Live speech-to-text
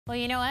Well,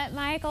 you know what,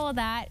 Michael?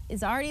 That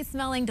is already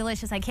smelling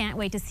delicious. I can't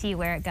wait to see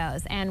where it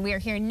goes. And we are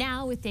here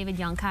now with David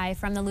Yonki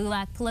from the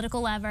LULAC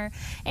Political Lever.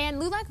 And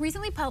LULAC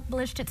recently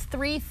published its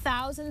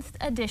 3,000th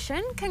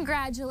edition.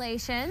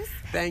 Congratulations.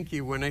 Thank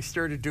you. When I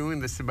started doing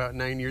this about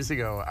 9 years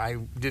ago, I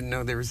didn't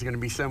know there was going to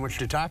be so much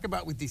to talk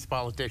about with these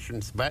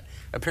politicians, but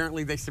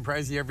apparently they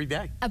surprise you every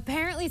day.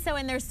 Apparently so,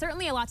 and there's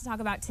certainly a lot to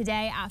talk about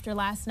today after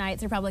last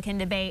night's Republican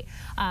debate.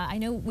 I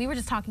know we were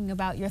just talking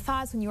about your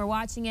thoughts when you were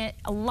watching it.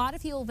 A lot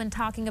of people have been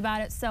talking about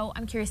it. So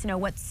I'm curious to know,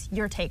 what's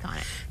your take on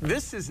it?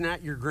 This is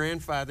not your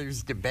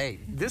grandfather's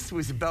debate. This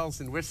was bells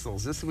and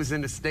whistles. This was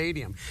in a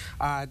stadium.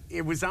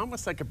 It was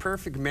almost like a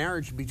perfect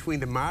marriage between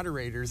the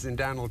moderators and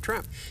Donald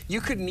Trump.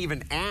 You couldn't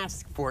even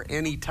ask for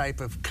any type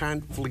of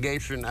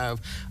conflagration of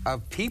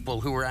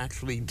people who were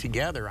actually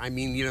together. I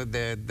mean, you know,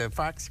 the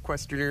Fox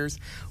questionnaires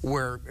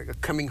were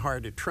coming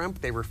hard at Trump.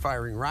 They were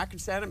firing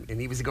rockets at him, and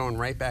he was going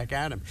right back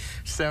at him.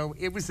 So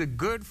it was a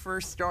good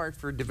first start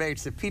for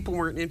debates. If people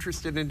weren't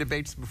interested in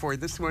debates before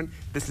this one,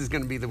 this is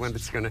going to be the one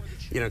that's going to,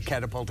 you know,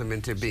 catapult them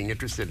into being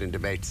interested in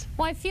debates.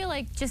 Well, I feel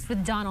like just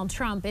with Donald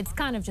Trump, it's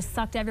kind of just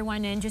sucked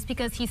everyone in just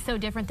because he's so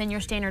different than your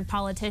standard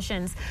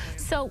politicians.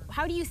 So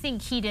how do you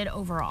think he did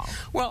overall?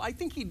 Well, I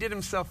think he did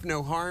himself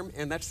no harm,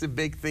 and that's the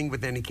big thing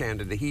with any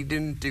candidate. He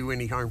didn't do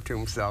any harm to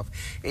himself,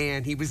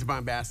 and he was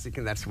bombastic,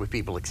 and that's what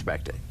people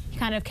expected. He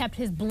kind of kept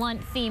his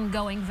blunt theme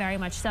going very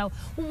much so.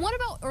 What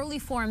about early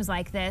forums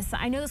like this?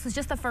 I know this was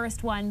just the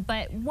first one,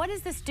 but what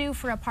does this do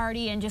for a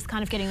party and just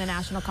kind of getting the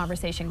national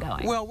conversation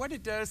going? Well, what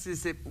it does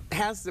is it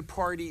has the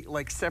party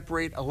like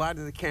separate a lot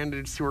of the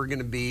candidates who are going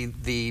to be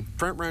the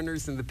front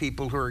runners and the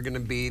people who are going to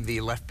be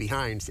the left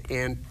behinds.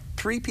 And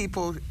three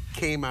people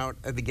came out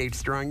of the gate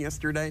strong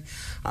yesterday.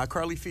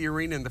 Carly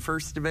Fiorina in the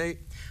first debate,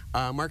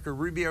 Marco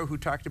Rubio, who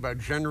talked about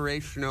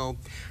generational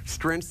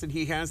strengths that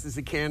he has as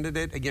a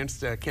candidate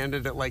against a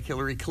candidate like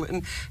Hillary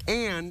Clinton,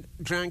 and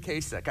John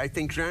Kasich. I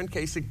think John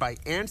Kasich, by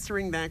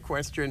answering that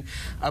question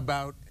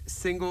about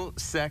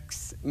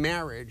single-sex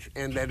marriage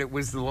and that it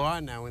was the law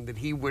now and that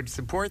he would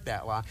support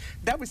that law,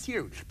 that was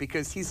huge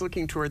because he's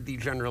looking toward the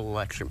general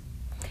election.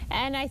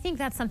 And I think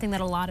that's something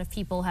that a lot of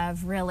people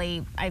have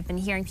really, I've been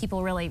hearing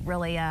people really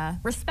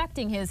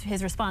respecting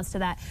his response to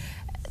that.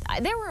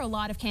 There were a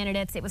lot of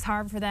candidates. It was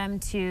hard for them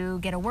to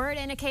get a word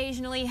in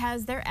occasionally.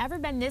 Has there ever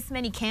been this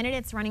many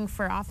candidates running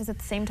for office at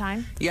the same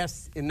time?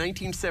 Yes. In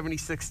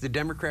 1976, the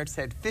Democrats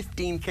had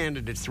 15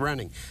 candidates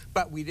running.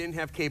 But we didn't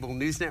have cable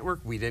news network.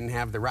 We didn't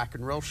have the rock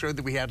and roll show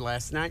that we had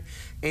last night.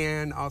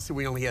 And also,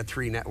 we only had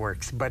 3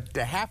 networks. But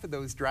half of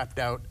those dropped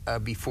out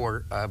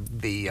before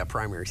the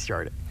primary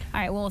started. All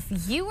right. Well,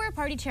 if you were a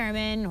party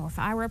chairman, or if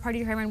I were a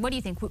party chairman, what do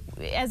you think?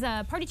 As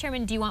a party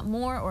chairman, do you want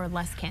more or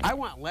less candidates? I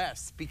want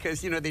less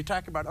because, you know, they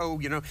talk about, oh,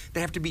 you know,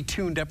 they have to be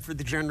tuned up for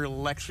the general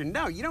election.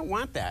 No, you don't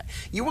want that.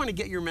 You want to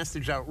get your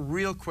message out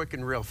real quick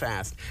and real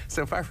fast.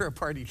 So if I were a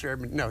party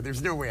chairman, no,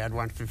 there's no way I'd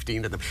want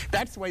 15 of them.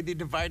 That's why they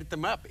divided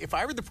them up. If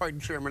I were the party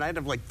chairman, I'd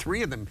have like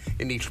 3 of them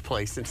in each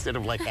place instead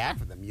of like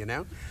half of them, you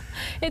know?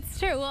 It's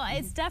true. Well,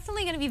 it's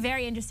definitely going to be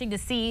very interesting to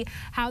see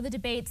how the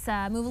debates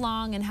move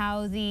along and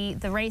how the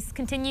race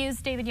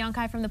continues. David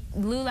Yonki from the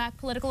LULAC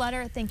Political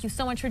Letter, thank you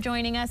so much for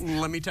joining us.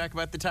 Let me talk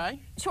about the tie?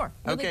 Sure.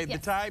 Okay, yes.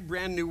 The tie,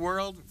 Brand New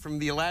World from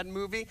the Aladdin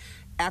movie.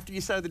 After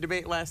you saw the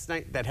debate last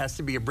night, that has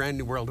to be a brand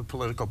new world of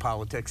political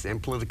politics and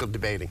political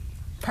debating.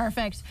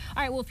 Perfect.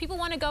 All right, well, if people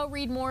want to go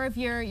read more of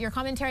your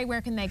commentary,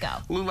 where can they go?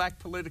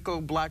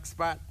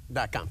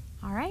 LULACpoliticalblogspot.com.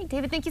 All right,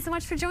 David, thank you so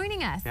much for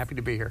joining us. Happy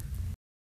to be here.